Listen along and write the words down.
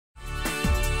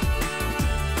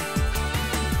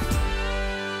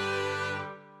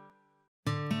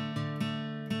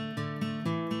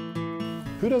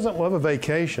Who doesn't love a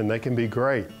vacation? They can be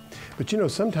great. But you know,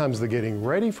 sometimes the getting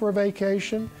ready for a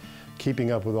vacation,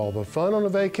 keeping up with all the fun on a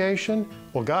vacation,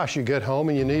 well gosh, you get home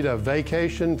and you need a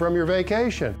vacation from your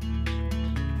vacation.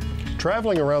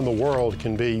 Traveling around the world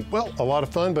can be, well, a lot of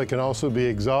fun, but can also be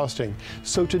exhausting.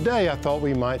 So today I thought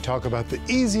we might talk about the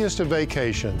easiest of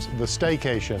vacations, the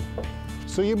staycation.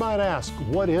 So you might ask,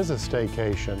 what is a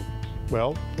staycation?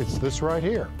 Well, it's this right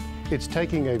here. It's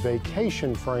taking a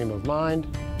vacation frame of mind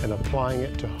and applying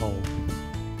it to home.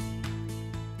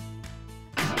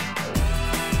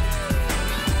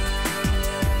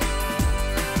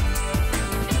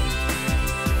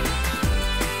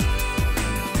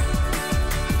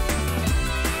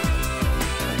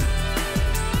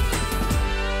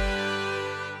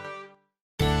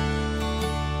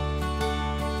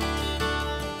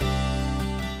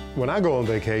 When I go on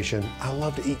vacation, I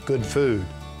love to eat good food.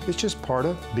 It's just part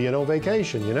of being on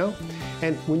vacation, you know?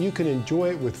 And when you can enjoy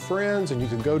it with friends and you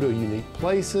can go to unique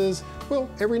places, well,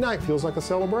 every night feels like a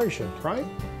celebration, right?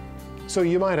 So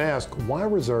you might ask, why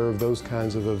reserve those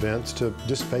kinds of events to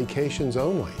just vacations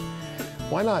only?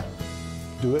 Why not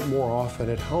do it more often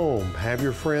at home, have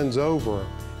your friends over,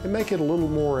 and make it a little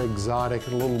more exotic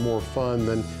and a little more fun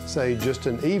than, say, just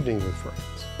an evening with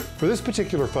friends? For this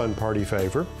particular fun party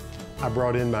favor, I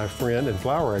brought in my friend and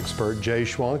flower expert, Jay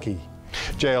Schwanke.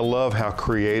 Jay, I love how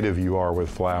creative you are with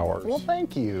flowers. Well,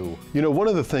 thank you. You know, one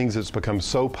of the things that's become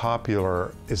so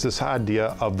popular is this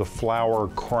idea of the flower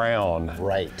crown.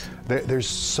 Right. There's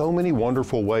so many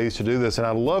wonderful ways to do this, and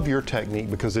I love your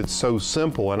technique because it's so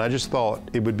simple, and I just thought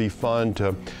it would be fun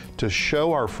to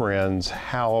show our friends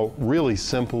how really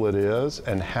simple it is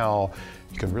and how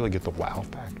you can really get the wow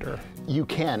factor. You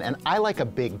can, and I like a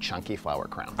big chunky flower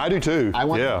crown. I do too. I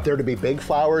want there to be big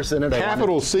flowers in it.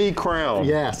 Capital C crown.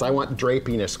 Yes, I want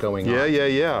drapiness going on.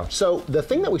 Yeah. So the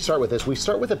thing that we start with is we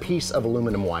start with a piece of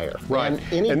aluminum wire. Right,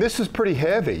 and this is pretty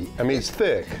heavy. I mean, it's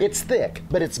thick. It's thick,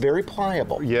 but it's very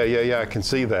pliable. Yeah, I can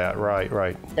see that,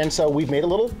 right. And so we've made a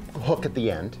little hook at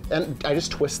the end, and I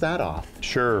just twist that off.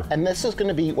 Sure. And this is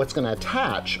gonna be what's gonna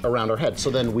attach around our head, so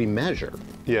then we measure.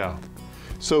 Yeah.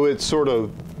 So it's sort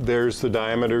of, there's the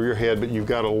diameter of your head, but you've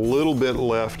got a little bit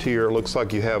left here. It looks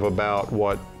like you have about,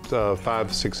 what,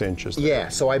 5, 6 inches there. Yeah,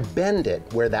 so I bend it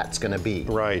where that's gonna be.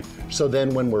 Right. So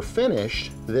then when we're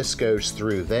finished, this goes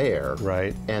through there.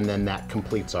 Right. And then that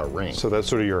completes our ring. So that's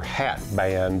sort of your hat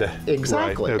band.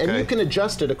 Exactly. Right. Okay. And you can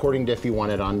adjust it according to if you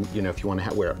want it on, you know, if you want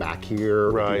to wear it back here,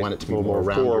 if you want it to be more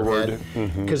around your head.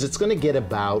 Because it's gonna get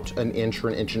about an inch or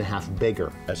an inch and a half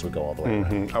bigger as we go all the way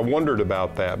around. I wondered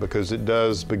about that because it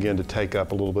does begin to take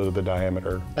up a little bit of the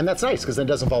diameter. And that's nice because then it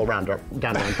doesn't fall around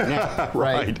down around your neck.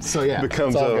 Right. So yeah, it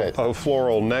becomes a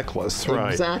floral necklace, right?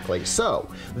 Exactly. So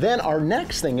then our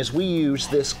next thing is we use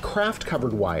this craft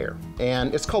covered wire,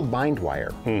 and it's called bind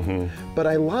wire. But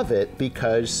I love it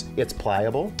because it's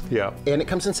pliable. Yeah. And it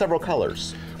comes in several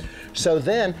colors. So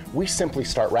then we simply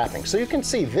start wrapping. So you can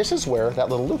see this is where that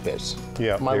little loop is.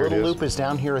 Yeah, My little loop is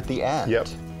down here at the end. Yep,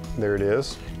 there it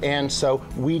is. And so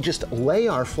we just lay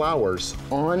our flowers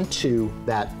onto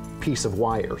that piece of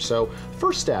wire. So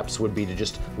first steps would be to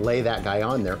just lay that guy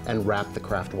on there and wrap the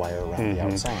craft wire around the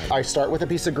outside. I start with a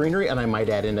piece of greenery and I might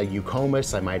add in a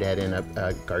eucomis, I might add in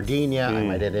a gardenia, I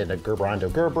might add in a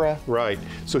gerberondo gerbera. Right.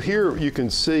 So here you can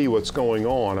see what's going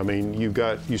on. I mean,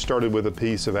 you started with a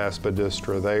piece of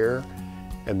aspidistra there,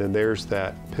 and then there's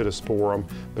that pittosporum.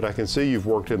 But I can see you've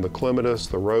worked in the clematis,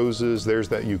 the roses, there's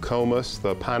that eucomis,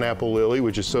 the pineapple lily,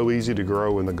 which is so easy to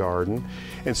grow in the garden.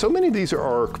 And so many of these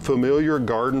are familiar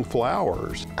garden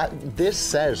flowers. This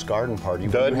says garden party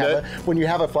when you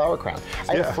have a flower crown.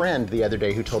 I had a friend the other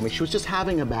day who told me she was just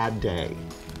having a bad day.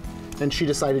 And she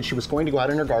decided she was going to go out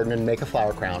in her garden and make a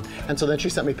flower crown. And so then she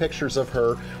sent me pictures of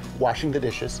her washing the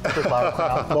dishes with her flower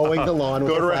crown, mowing the lawn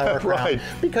with her flower crown, right.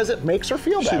 Because it makes her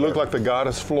feel better. She looked like the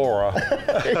goddess Flora.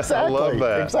 Exactly. I love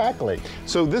that. Exactly.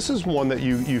 So this is one that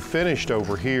you finished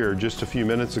over here just a few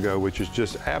minutes ago, which is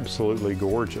just absolutely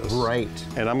gorgeous. Right.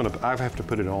 And I have to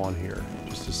put it on here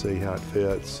just to see how it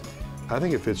fits. I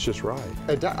think it fits just right.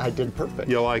 I did perfect.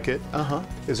 You like it? Uh-huh.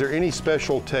 Is there any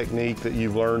special technique that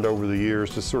you've learned over the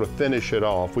years to sort of finish it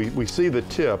off? We see the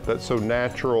tip, that's so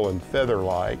natural and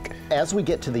feather-like. As we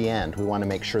get to the end, we want to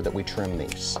make sure that we trim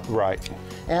these. Right.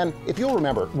 And if you'll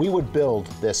remember, we would build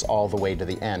this all the way to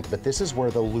the end, but this is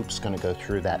where the loop's going to go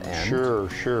through that end.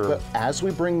 Sure. But as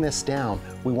we bring this down,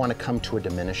 we want to come to a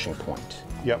diminishing point.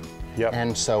 Yep.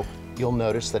 And so you'll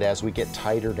notice that as we get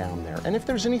tighter down there, and if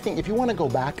there's anything, if you want to go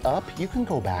back up, you can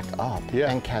go back up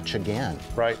and catch again.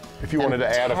 Right. If you wanted to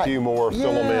add a few more,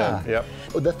 fill them in. Yep.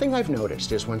 The thing I've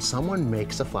noticed is when someone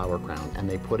makes a flower crown and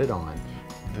they put it on,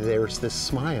 there's this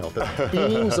smile that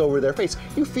beams over their face.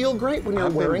 You feel great when you're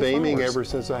wearing flowers. I've been beaming ever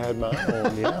since I had my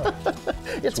own, yeah.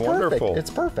 It's wonderful. Perfect. It's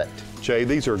perfect. Jay,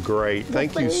 these are great. Well,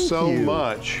 thank you so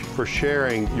much for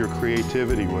sharing your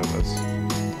creativity with us.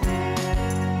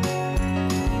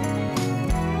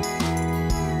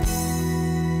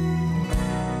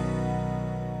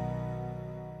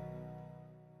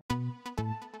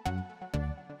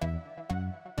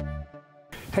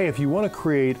 Hey, if you want to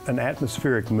create an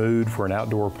atmospheric mood for an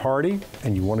outdoor party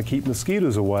and you want to keep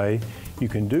mosquitoes away, you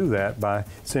can do that by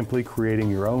simply creating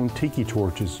your own tiki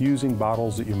torches using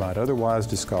bottles that you might otherwise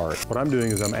discard. What I'm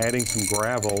doing is I'm adding some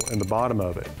gravel in the bottom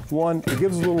of it. One, it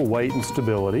gives a little weight and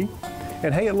stability.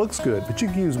 And hey, it looks good, but you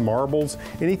can use marbles,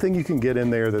 anything you can get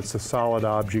in there that's a solid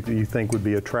object that you think would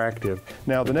be attractive.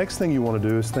 Now, the next thing you want to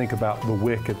do is think about the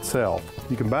wick itself.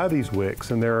 You can buy these wicks,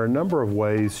 and there are a number of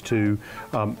ways to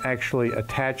actually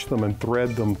attach them and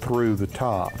thread them through the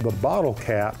top. The bottle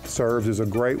cap serves as a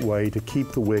great way to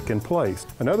keep the wick in place.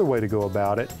 Another way to go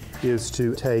about it is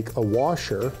to take a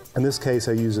washer. In this case,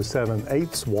 I use a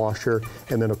 7/8 washer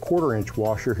and then a 1/4 inch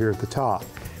washer here at the top.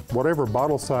 Whatever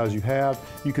bottle size you have,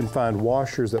 you can find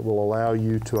washers that will allow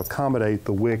you to accommodate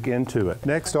the wick into it.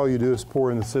 Next, all you do is pour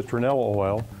in the citronella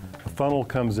oil. The funnel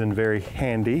comes in very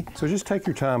handy. So just take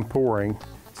your time pouring.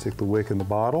 Stick the wick in the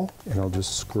bottle, and I'll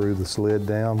just screw this lid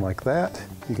down like that.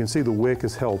 You can see the wick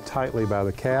is held tightly by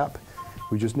the cap.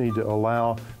 We just need to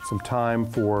allow some time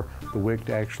for the wick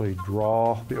to actually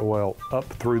draw the oil up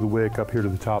through the wick up here to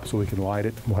the top so we can light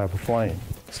it. We'll have a flame.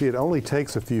 See, it only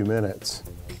takes a few minutes,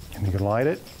 and you can light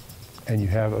it, and you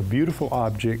have a beautiful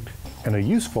object and a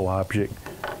useful object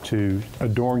to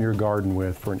adorn your garden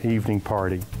with for an evening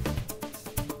party.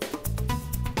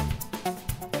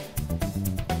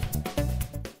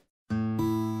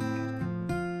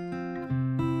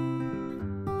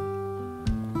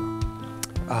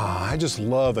 I just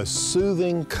love a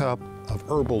soothing cup of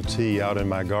herbal tea out in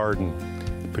my garden,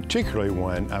 particularly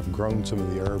when I've grown some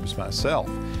of the herbs myself.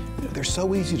 They're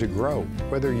so easy to grow.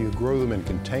 Whether you grow them in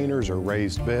containers or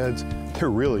raised beds, they're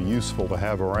really useful to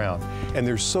have around. And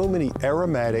there's so many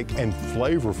aromatic and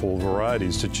flavorful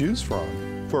varieties to choose from.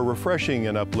 For a refreshing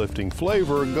and uplifting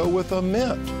flavor, go with a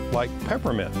mint, like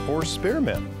peppermint or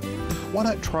spearmint. Why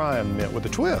not try a mint with a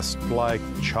twist, like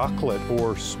chocolate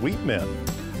or sweet mint?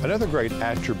 Another great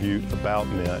attribute about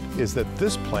mint is that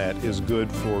this plant is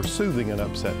good for soothing an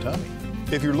upset tummy.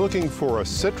 If you're looking for a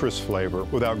citrus flavor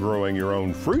without growing your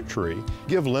own fruit tree,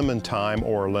 give lemon thyme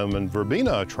or lemon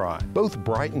verbena a try. Both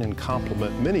brighten and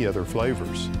complement many other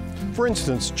flavors. For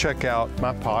instance, check out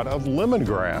my pot of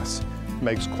lemongrass.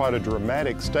 Makes quite a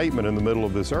dramatic statement in the middle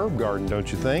of this herb garden,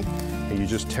 don't you think? And you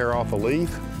just tear off a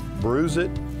leaf, bruise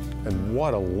it, and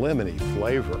what a lemony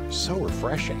flavor. So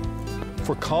refreshing.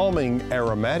 For calming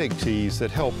aromatic teas that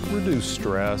help reduce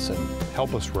stress and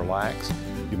help us relax,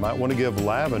 you might want to give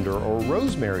lavender or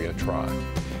rosemary a try.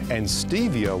 And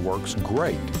stevia works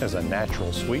great as a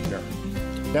natural sweetener.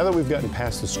 Now that we've gotten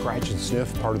past the scratch and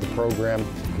sniff part of the program,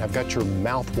 and I've got your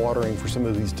mouth watering for some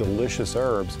of these delicious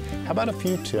herbs, how about a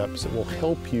few tips that will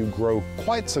help you grow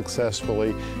quite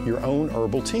successfully your own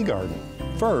herbal tea garden?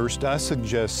 First, I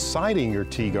suggest siting your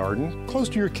tea garden close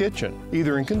to your kitchen,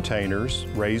 either in containers,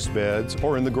 raised beds,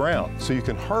 or in the ground, so you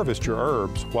can harvest your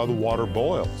herbs while the water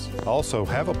boils. Also,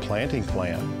 have a planting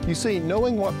plan. You see,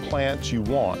 knowing what plants you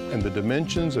want and the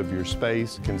dimensions of your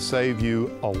space can save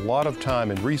you a lot of time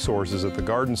and resources at the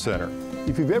garden center.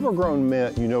 If you've ever grown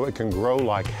mint, you know it can grow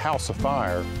like house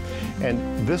afire,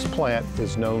 and this plant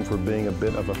is known for being a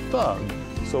bit of a thug.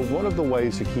 So one of the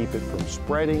ways to keep it from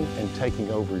spreading and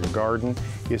taking over your garden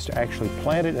is to actually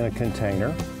plant it in a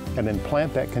container and then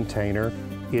plant that container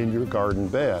in your garden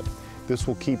bed. This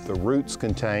will keep the roots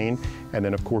contained, and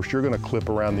then of course you're going to clip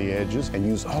around the edges and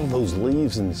use all of those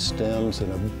leaves and stems in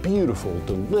a beautiful,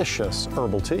 delicious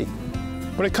herbal tea.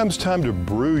 When it comes time to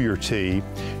brew your tea,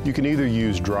 you can either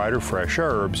use dried or fresh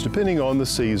herbs depending on the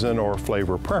season or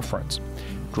flavor preference.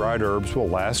 Dried herbs will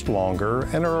last longer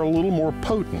and are a little more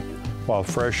potent, while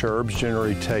fresh herbs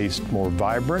generally taste more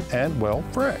vibrant and, well,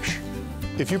 fresh.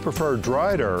 If you prefer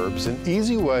dried herbs, an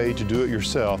easy way to do it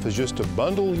yourself is just to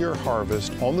bundle your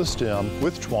harvest on the stem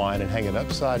with twine and hang it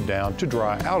upside down to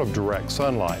dry out of direct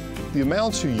sunlight. The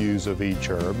amounts you use of each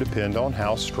herb depend on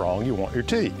how strong you want your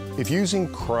tea. If using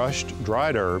crushed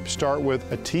dried herbs, start with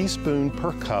a teaspoon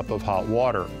per cup of hot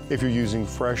water. If you're using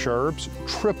fresh herbs,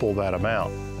 triple that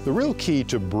amount. The real key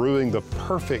to brewing the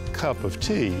perfect cup of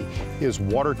tea is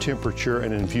water temperature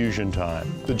and infusion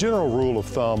time. The general rule of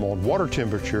thumb on water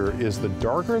temperature is the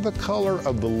darker the color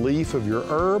of the leaf of your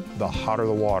herb, the hotter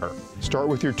the water. Start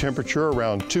with your temperature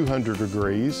around 200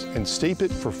 degrees and steep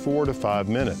it for 4 to 5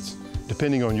 minutes.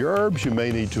 Depending on your herbs, you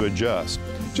may need to adjust.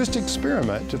 Just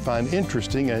experiment to find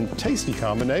interesting and tasty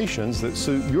combinations that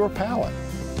suit your palate.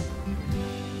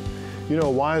 You know,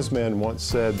 a wise man once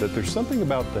said that there's something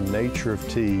about the nature of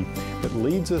tea that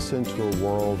leads us into a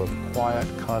world of quiet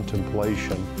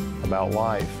contemplation about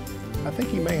life. I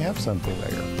think he may have something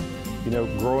there. You know,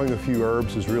 growing a few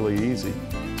herbs is really easy.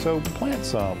 So plant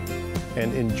some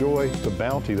and enjoy the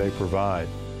bounty they provide.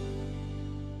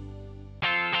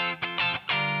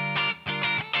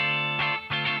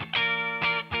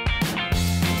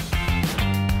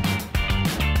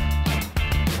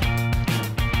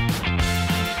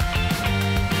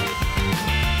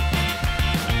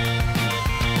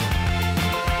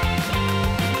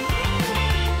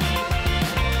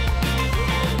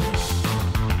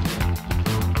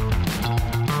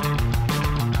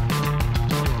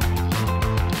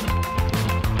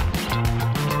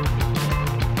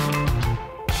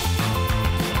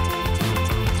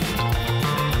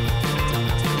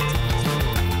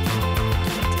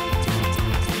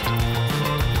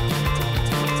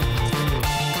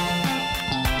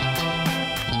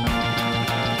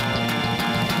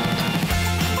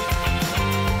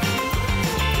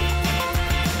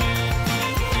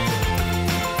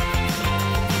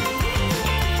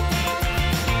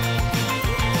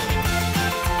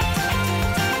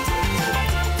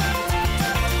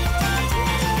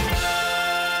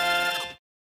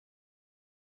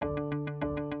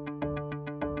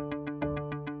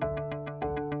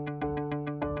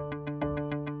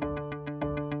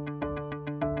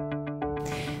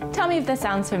 Tell me if this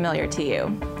sounds familiar to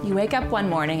you. You wake up one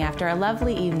morning after a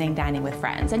lovely evening dining with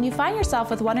friends, and you find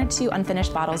yourself with 1 or 2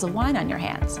 unfinished bottles of wine on your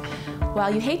hands.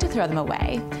 Well, you hate to throw them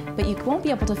away, but you won't be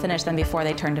able to finish them before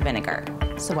they turn to vinegar.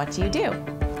 So what do?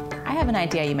 I have an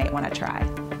idea you might want to try.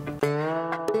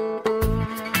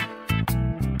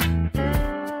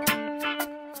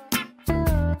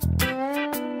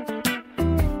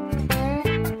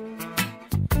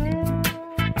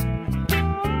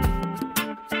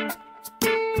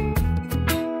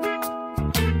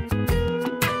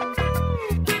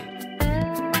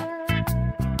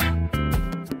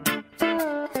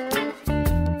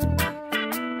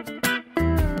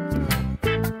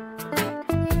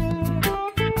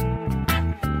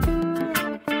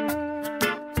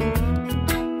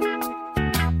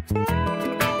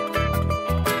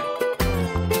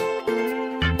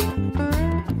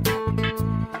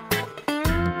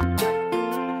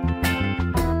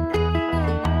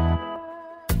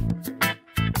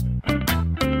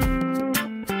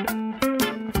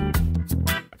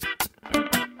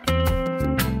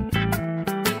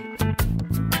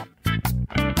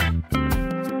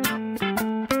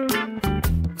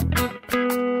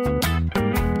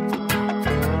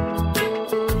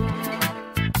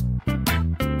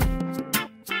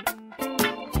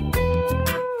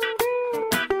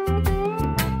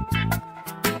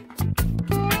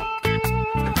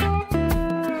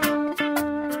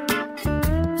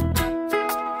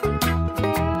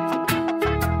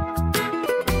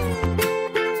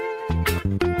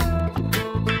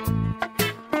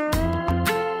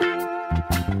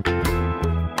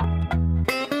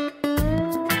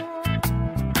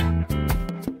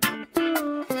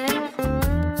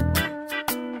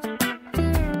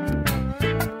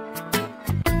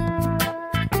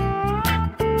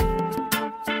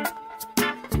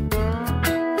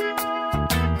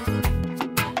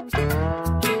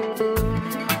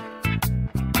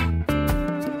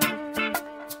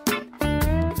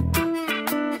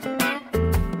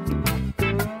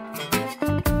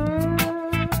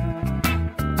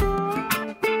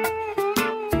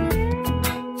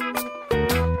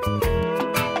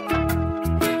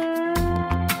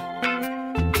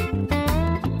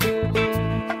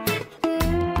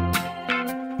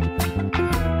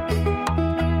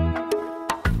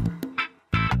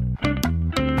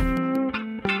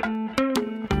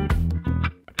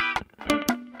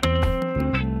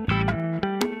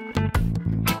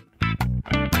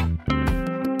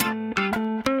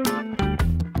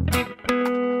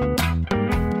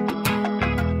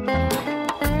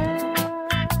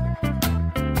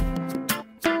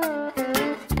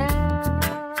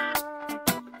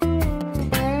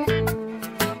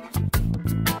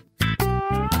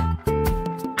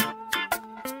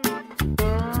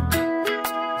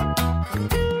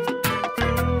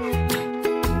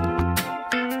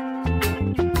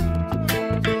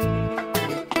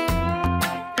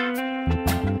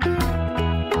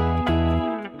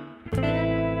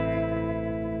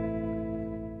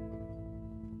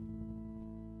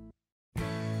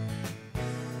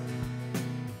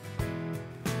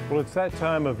 Well, it's that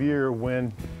time of year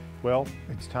when Well,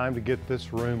 it's time to get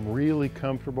this room really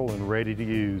comfortable and ready to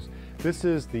use. This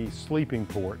is the sleeping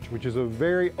porch, which is a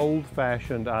very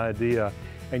old-fashioned idea.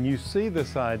 And you see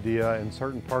this idea in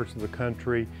certain parts of the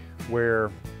country where,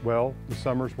 well, the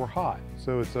summers were hot.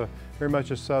 So it's very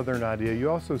much a southern idea. You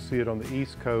also see it on the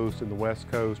East Coast and the West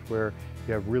Coast where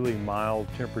you have really mild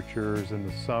temperatures in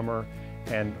the summer.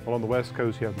 And on the West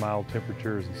Coast, you have mild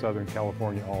temperatures in Southern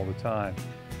California all the time.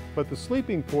 But the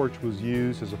sleeping porch was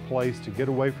used as a place to get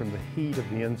away from the heat of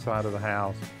the inside of the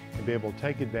house and be able to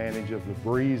take advantage of the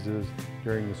breezes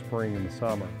during the spring and the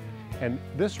summer. And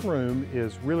this room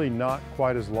is really not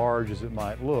quite as large as it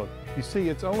might look. You see,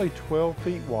 it's only 12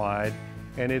 feet wide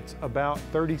and it's about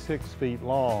 36 feet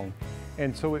long.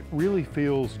 And so it really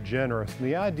feels generous. And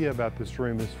the idea about this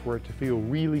room is for it to feel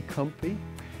really comfy.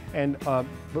 And,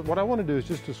 but what I want to do is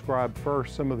just describe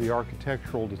first some of the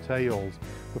architectural details.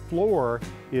 The floor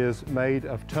is made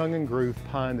of tongue and groove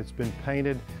pine that's been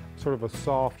painted sort of a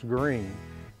soft green.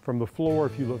 From the floor,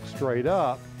 if you look straight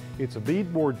up, it's a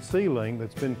beadboard ceiling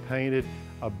that's been painted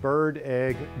a bird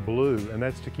egg blue, and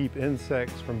that's to keep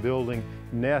insects from building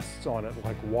nests on it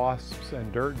like wasps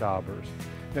and dirt daubers.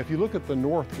 Now if you look at the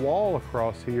north wall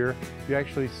across here, you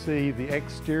actually see the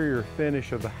exterior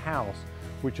finish of the house,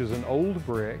 which is an old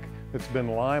brick that's been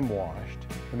lime washed.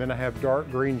 And then I have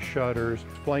dark green shutters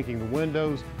flanking the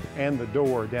windows and the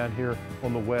door down here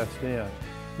on the west end.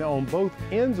 Now on both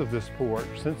ends of this porch,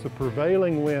 since the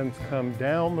prevailing winds come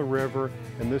down the river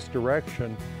in this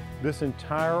direction, this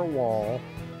entire wall,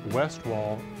 the west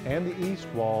wall and the east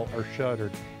wall are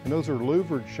shuttered. And those are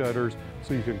louvered shutters,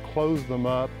 so you can close them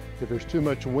up if there's too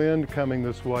much wind coming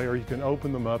this way, or you can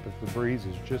open them up if the breeze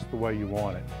is just the way you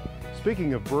want it.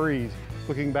 Speaking of breeze,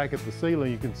 looking back at the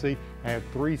ceiling, you can see I have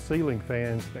 3 ceiling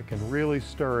fans that can really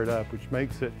stir it up, which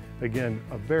makes it, again,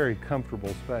 a very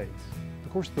comfortable space.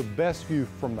 Of course, the best view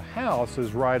from the house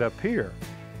is right up here.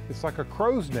 It's like a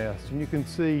crow's nest, and you can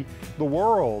see the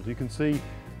world. You can see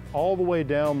all the way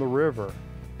down the river,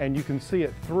 and you can see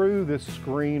it through this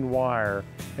screen wire.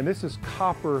 And this is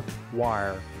copper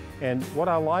wire. And what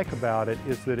I like about it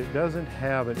is that it doesn't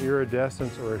have an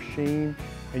iridescence or a sheen,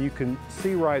 and you can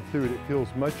see right through it. It feels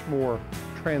much more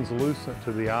translucent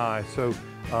to the eye, so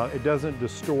it doesn't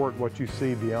distort what you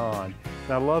see beyond.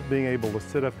 And I love being able to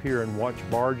sit up here and watch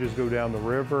barges go down the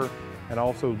river, and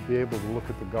also be able to look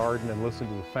at the garden and listen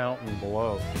to the fountain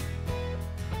below.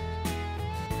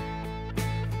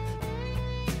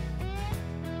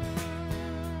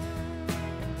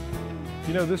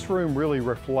 You know, this room really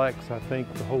reflects, I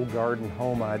think, the whole garden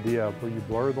home idea where you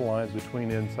blur the lines between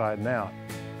inside and out.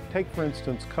 Take, for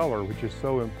instance, color, which is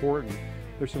so important.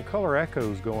 There's some color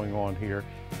echoes going on here.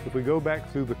 If we go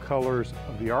back through the colors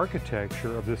of the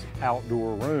architecture of this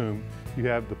outdoor room, you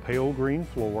have the pale green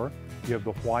floor, you have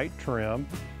the white trim,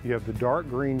 you have the dark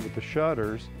green with the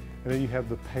shutters, and then you have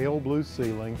the pale blue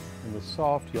ceiling and the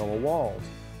soft yellow walls.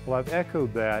 Well, I've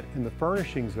echoed that in the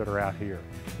furnishings that are out here.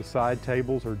 The side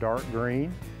tables are dark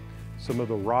green. Some of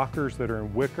the rockers that are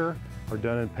in wicker are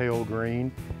done in pale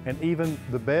green, and even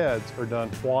the beds are done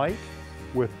white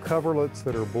with coverlets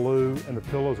that are blue, and the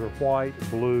pillows are white,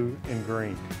 blue, and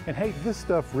green. And hey, this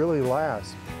stuff really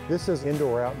lasts. This is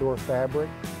indoor-outdoor fabric.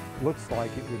 Looks like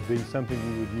it would be something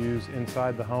you would use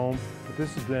inside the home, but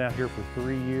this has been out here for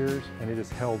 3 years, and it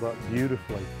has held up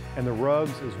beautifully. And the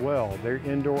rugs as well, they're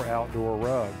indoor-outdoor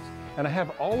rugs. And I have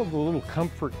all of the little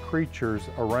comfort creatures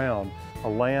around. A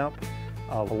lamp,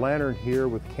 a lantern here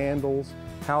with candles,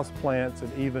 houseplants,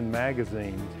 and even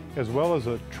magazines, as well as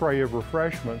a tray of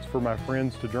refreshments for my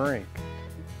friends to drink.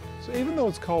 So even though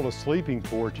it's called a sleeping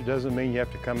porch, it doesn't mean you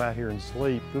have to come out here and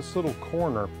sleep. This little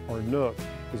corner or nook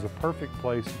is a perfect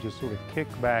place to just sort of kick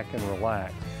back and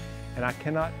relax. And I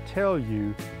cannot tell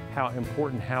you how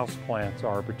important houseplants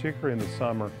are, particularly in the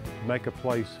summer, to make a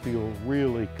place feel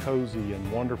really cozy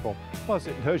and wonderful. Plus,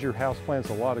 it does your houseplants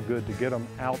a lot of good to get them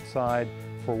outside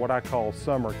for what I call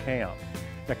summer camp.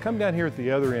 Now come down here at the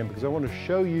other end because I want to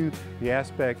show you the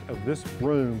aspect of this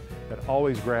room that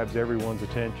always grabs everyone's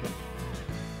attention.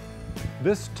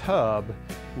 This tub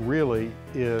really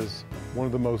is one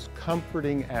of the most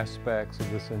comforting aspects of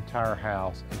this entire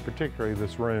house, and particularly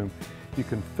this room. You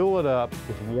can fill it up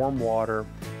with warm water,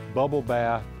 bubble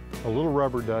bath, a little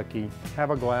rubber ducky,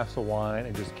 have a glass of wine,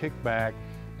 and just kick back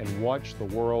and watch the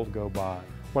world go by.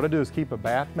 What I do is keep a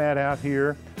bath mat out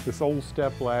here. This old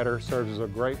step ladder serves as a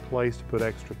great place to put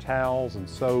extra towels and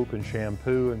soap and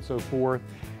shampoo and so forth.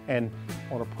 And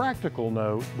on a practical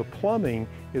note, the plumbing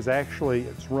is actually,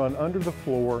 it's run under the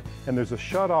floor, and there's a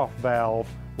shut-off valve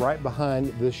right behind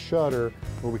this shutter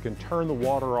where we can turn the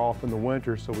water off in the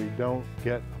winter so we don't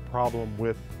get a problem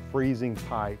with freezing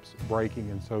pipes breaking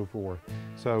and so forth.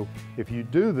 So if you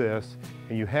do this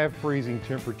and you have freezing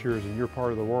temperatures in your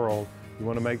part of the world, you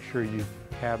want to make sure you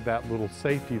have that little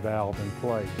safety valve in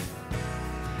place.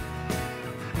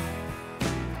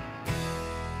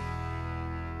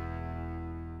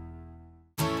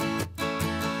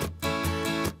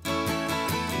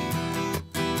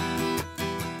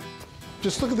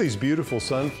 Just look at these beautiful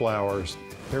sunflowers.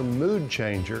 They're mood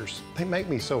changers. They make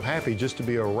me so happy just to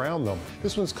be around them.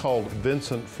 This one's called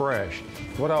Vincent Fresh.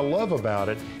 What I love about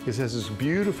it is it has this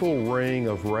beautiful ring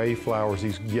of ray flowers,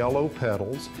 these yellow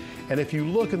petals. And if you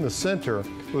look in the center,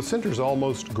 well, the center's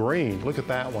almost green. Look at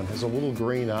that one, it has a little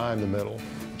green eye in the middle,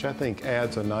 which I think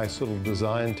adds a nice little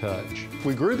design touch.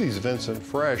 We grew these Vincent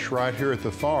Fresh right here at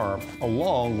the farm,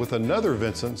 along with another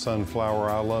Vincent sunflower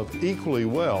I love equally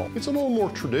well. It's a little more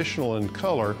traditional in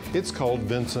color. It's called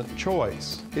Vincent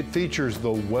Choice. It features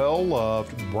the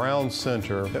well-loved brown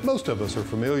center that most of us are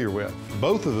familiar with.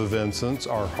 Both of the Vincents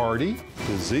are hardy,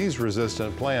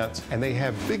 disease-resistant plants, and they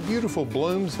have big, beautiful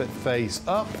blooms that face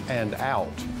up and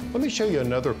out. Let me show you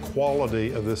another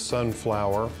quality of this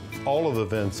sunflower, all of the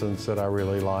Vincents that I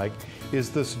really like, is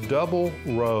this double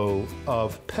row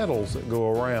of petals that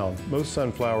go around. Most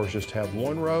sunflowers just have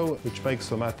one row, which makes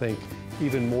them, I think,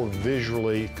 even more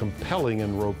visually compelling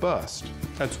and robust.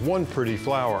 That's one pretty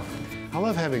flower. I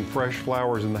love having fresh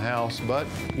flowers in the house, but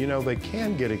you know, they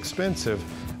can get expensive.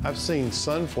 I've seen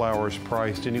sunflowers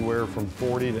priced anywhere from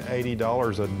 $40 to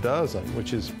 $80 a dozen,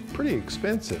 which is pretty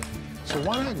expensive. So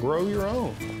why not grow your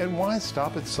own? And why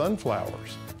stop at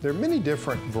sunflowers? There are many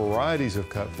different varieties of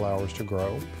cut flowers to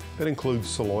grow that include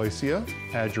celosia,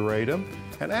 ageratum,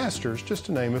 and asters, just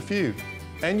to name a few.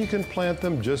 And you can plant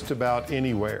them just about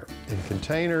anywhere, in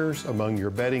containers, among your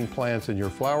bedding plants in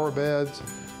your flower beds,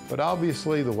 but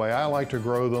obviously the way I like to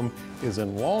grow them is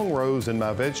in long rows in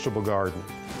my vegetable garden.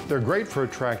 They're great for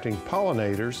attracting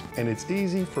pollinators, and it's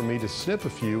easy for me to snip a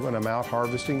few when I'm out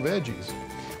harvesting veggies.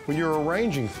 When you're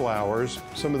arranging flowers,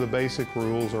 some of the basic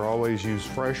rules are always use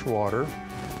fresh water,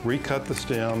 recut the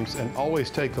stems, and always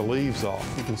take the leaves off.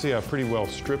 You can see I pretty well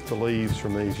stripped the leaves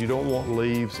from these. You don't want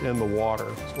leaves in the water.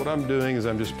 So what I'm doing is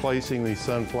I'm just placing these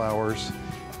sunflowers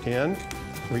in,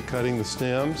 recutting the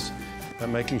stems,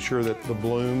 and making sure that the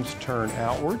blooms turn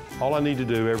outward. All I need to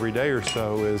do every day or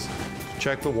so is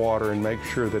check the water and make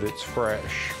sure that it's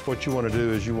fresh. What you want to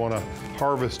do is you want to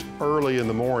harvest early in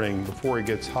the morning before it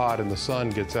gets hot and the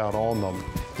sun gets out on them.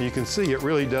 And you can see it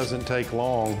really doesn't take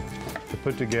long to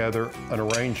put together an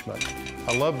arrangement.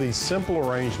 I love these simple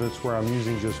arrangements where I'm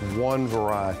using just one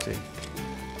variety.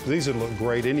 These would look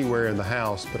great anywhere in the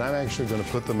house, but I'm actually going to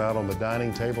put them out on the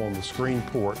dining table on the screen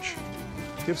porch.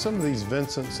 Give some of these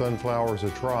Vincent sunflowers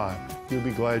a try. You'll be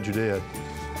glad you did.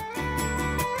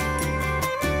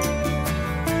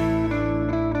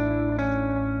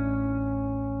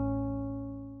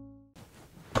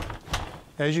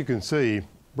 As you can see,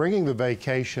 bringing the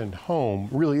vacation home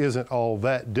really isn't all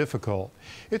that difficult.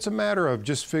 It's a matter of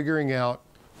just figuring out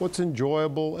what's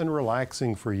enjoyable and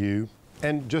relaxing for you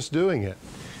and just doing it.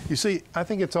 You see, I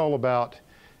think it's all about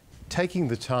taking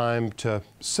the time to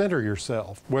center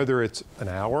yourself, whether it's an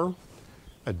hour,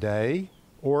 a day,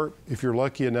 or if you're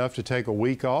lucky enough to take a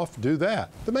week off, do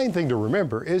that. The main thing to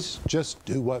remember is just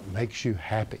do what makes you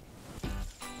happy.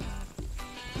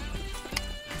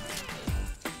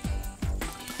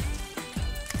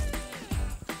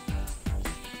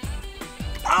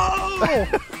 Oh!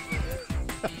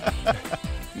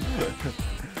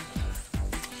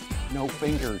 No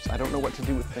fingers. I don't know what to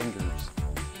do with fingers.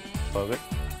 Love it.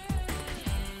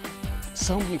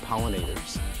 So many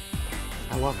pollinators.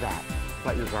 I love that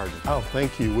about your garden. Oh,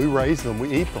 thank you. We raise them,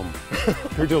 we eat them.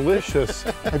 They're delicious.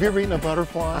 Have you ever eaten a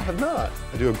butterfly? I have not.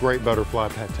 I do a great butterfly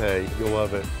pate. You'll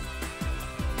love it.